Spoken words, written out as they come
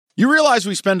You realize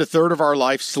we spend a third of our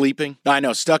life sleeping? I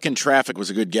know, stuck in traffic was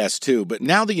a good guess too, but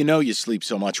now that you know you sleep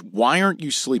so much, why aren't you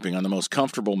sleeping on the most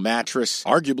comfortable mattress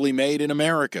arguably made in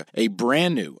America? A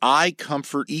brand new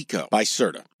iComfort Eco by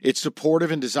Serta. It's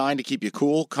supportive and designed to keep you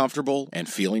cool, comfortable, and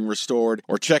feeling restored.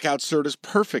 Or check out Serta's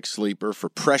Perfect Sleeper for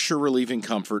pressure-relieving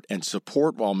comfort and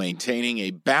support while maintaining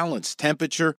a balanced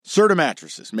temperature. Serta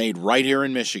mattresses made right here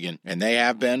in Michigan, and they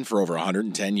have been for over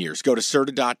 110 years. Go to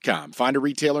Serta.com. Find a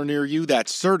retailer near you.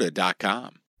 That's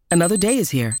Serta.com. Another day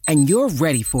is here, and you're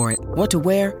ready for it. What to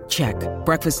wear? Check.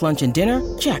 Breakfast, lunch, and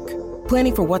dinner? Check.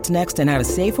 Planning for what's next and how to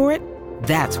save for it?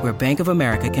 That's where Bank of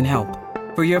America can help.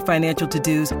 For your financial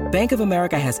to-dos, Bank of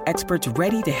America has experts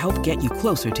ready to help get you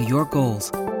closer to your goals.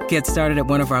 Get started at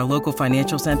one of our local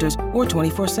financial centers or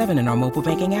 24/7 in our mobile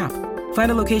banking app.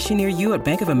 Find a location near you at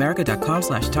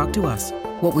bankofamerica.com/talktous.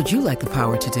 What would you like the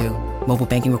power to do? Mobile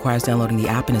banking requires downloading the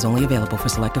app and is only available for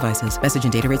select devices. Message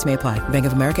and data rates may apply. Bank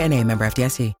of America N.A., member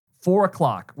FDIC. 4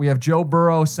 o'clock. We have Joe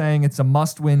Burrow saying it's a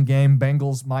must-win game.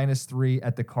 Bengals -3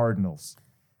 at the Cardinals.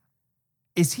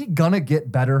 Is he going to get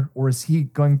better, or is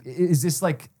this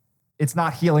like it's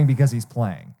not healing because he's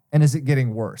playing? And is it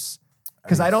getting worse?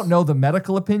 Because I don't know the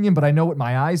medical opinion, but I know what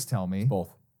my eyes tell me.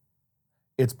 Both.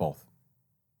 It's both.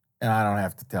 And I don't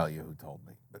have to tell you who told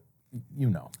me, but you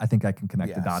know. I think I can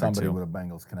connect the dot or two. Somebody with a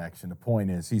Bengals connection. The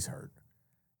point is he's hurt.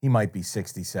 He might be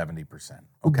 60, 70%.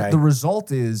 Okay. The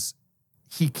result is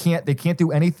they can't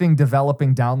do anything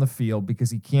developing down the field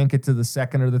because he can't get to the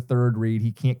second or the third read.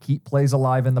 He can't keep plays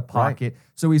alive in the pocket. Right.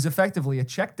 So he's effectively a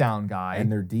check down guy. And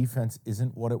their defense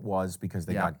isn't what it was because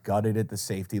they got gutted at the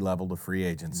safety level to free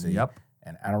agency. Yep.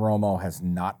 And Anaromo has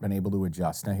not been able to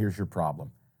adjust. Now, here's your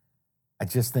problem. I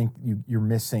just think you're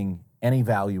missing any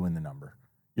value in the number.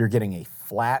 You're getting a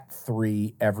flat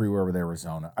 3 everywhere with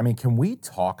Arizona. I mean, can we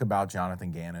talk about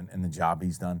Jonathan Gannon and the job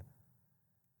he's done?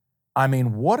 I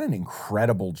mean, what an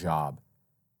incredible job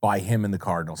by him and the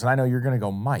Cardinals. And I know you're going to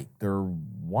go, Mike, they're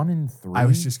 1-3. I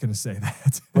was just going to say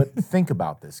that. But think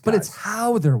about this, guys. But it's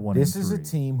how they're 1-3. This is a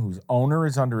team whose owner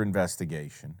is under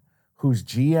investigation, whose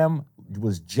GM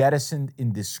was jettisoned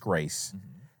in disgrace. Mm-hmm.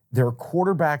 Their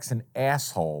quarterback's an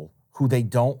asshole who they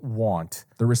don't want.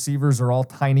 The receivers are all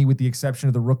tiny with the exception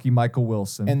of the rookie Michael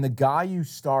Wilson. And the guy you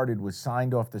started was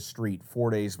signed off the street 4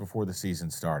 days before the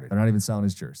season started. They're not even selling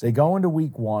his jersey. They go into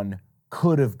week 1,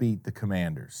 could have beat the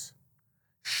Commanders.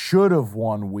 Should have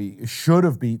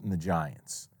beaten the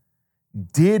Giants.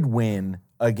 Did win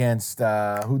against,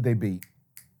 who'd they beat?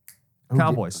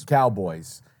 Cowboys.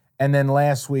 Cowboys. And then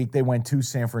last week they went to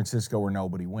San Francisco where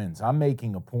nobody wins. I'm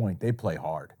making a point. They play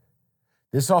hard.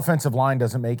 This offensive line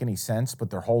doesn't make any sense, but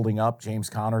they're holding up. James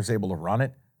Conner's able to run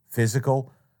it, physical.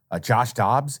 Josh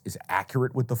Dobbs is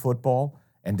accurate with the football.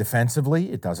 And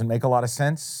defensively, it doesn't make a lot of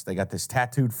sense. They got this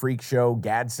tattooed freak show,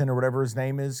 Gadsden or whatever his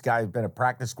name is. Guy's been a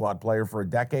practice squad player for a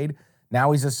decade.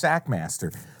 Now he's a sack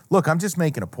master. Look, I'm just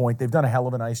making a point. They've done a hell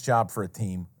of a nice job for a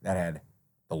team that had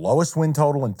the lowest win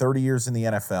total in 30 years in the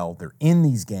NFL. They're in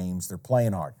these games. They're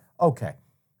playing hard. Okay,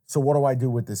 so what do I do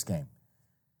with this game?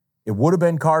 It would have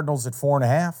been Cardinals at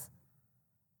 4.5.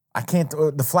 I can't.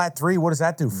 The flat 3, what does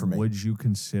that do for me? Would you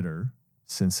consider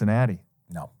Cincinnati?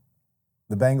 No.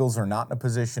 The Bengals are not in a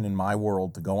position in my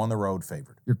world to go on the road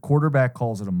favored. Your quarterback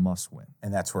calls it a must-win.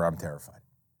 And that's where I'm terrified.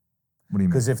 What do you mean?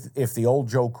 Because if the old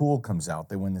Joe Cool comes out,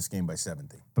 they win this game by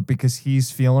 17. But because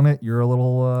he's feeling it, you're a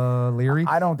little leery?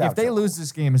 I don't doubt If they lose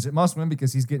this game, is it must-win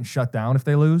because he's getting shut down if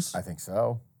they lose? I think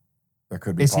so. There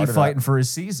could be. Is he fighting for his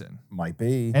season? Might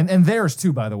be. And theirs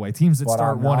too, by the way. Teams that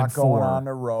start 1-4. Not going on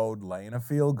the road, laying a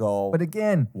field goal. But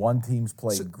again, one team's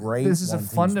played great. This is a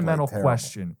fundamental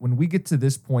question. When we get to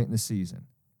this point in the season,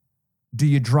 do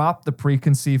you drop the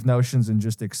preconceived notions and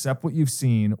just accept what you've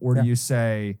seen, or do you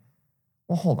say,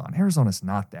 well, hold on, Arizona's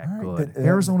not that good.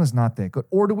 Arizona's not that good.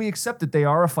 Or do we accept that they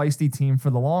are a feisty team for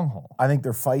the long haul? I think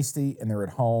they're feisty, and they're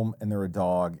at home, and they're a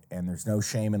dog, and there's no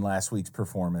shame in last week's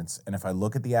performance. And if I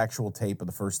look at the actual tape of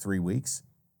the first 3 weeks,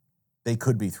 they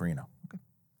could be 3-0. Okay.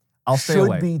 I'll stay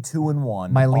away. Should be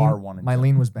 2-1. My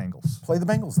lean was Bengals. Play the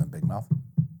Bengals then, Big Mouth.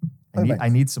 I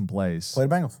need some plays. Play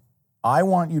the Bengals. I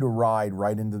want you to ride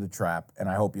right into the trap, and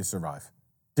I hope you survive.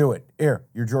 Do it. Here,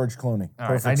 you're George Clooney. All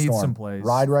right, I need some plays.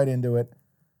 Ride right into it.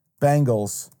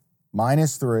 Bengals,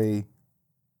 -3,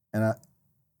 and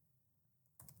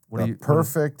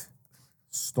perfect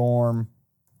storm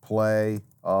play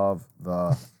of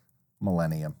the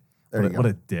millennium. There you go. What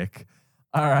a dick.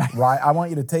 All right. Right. I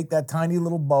want you to take that tiny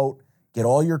little boat, get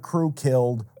all your crew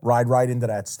killed, ride right into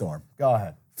that storm. Go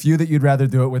ahead. Few that you'd rather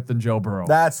do it with than Joe Burrow.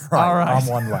 That's right. All right. I'm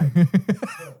one way.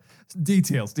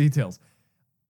 Details.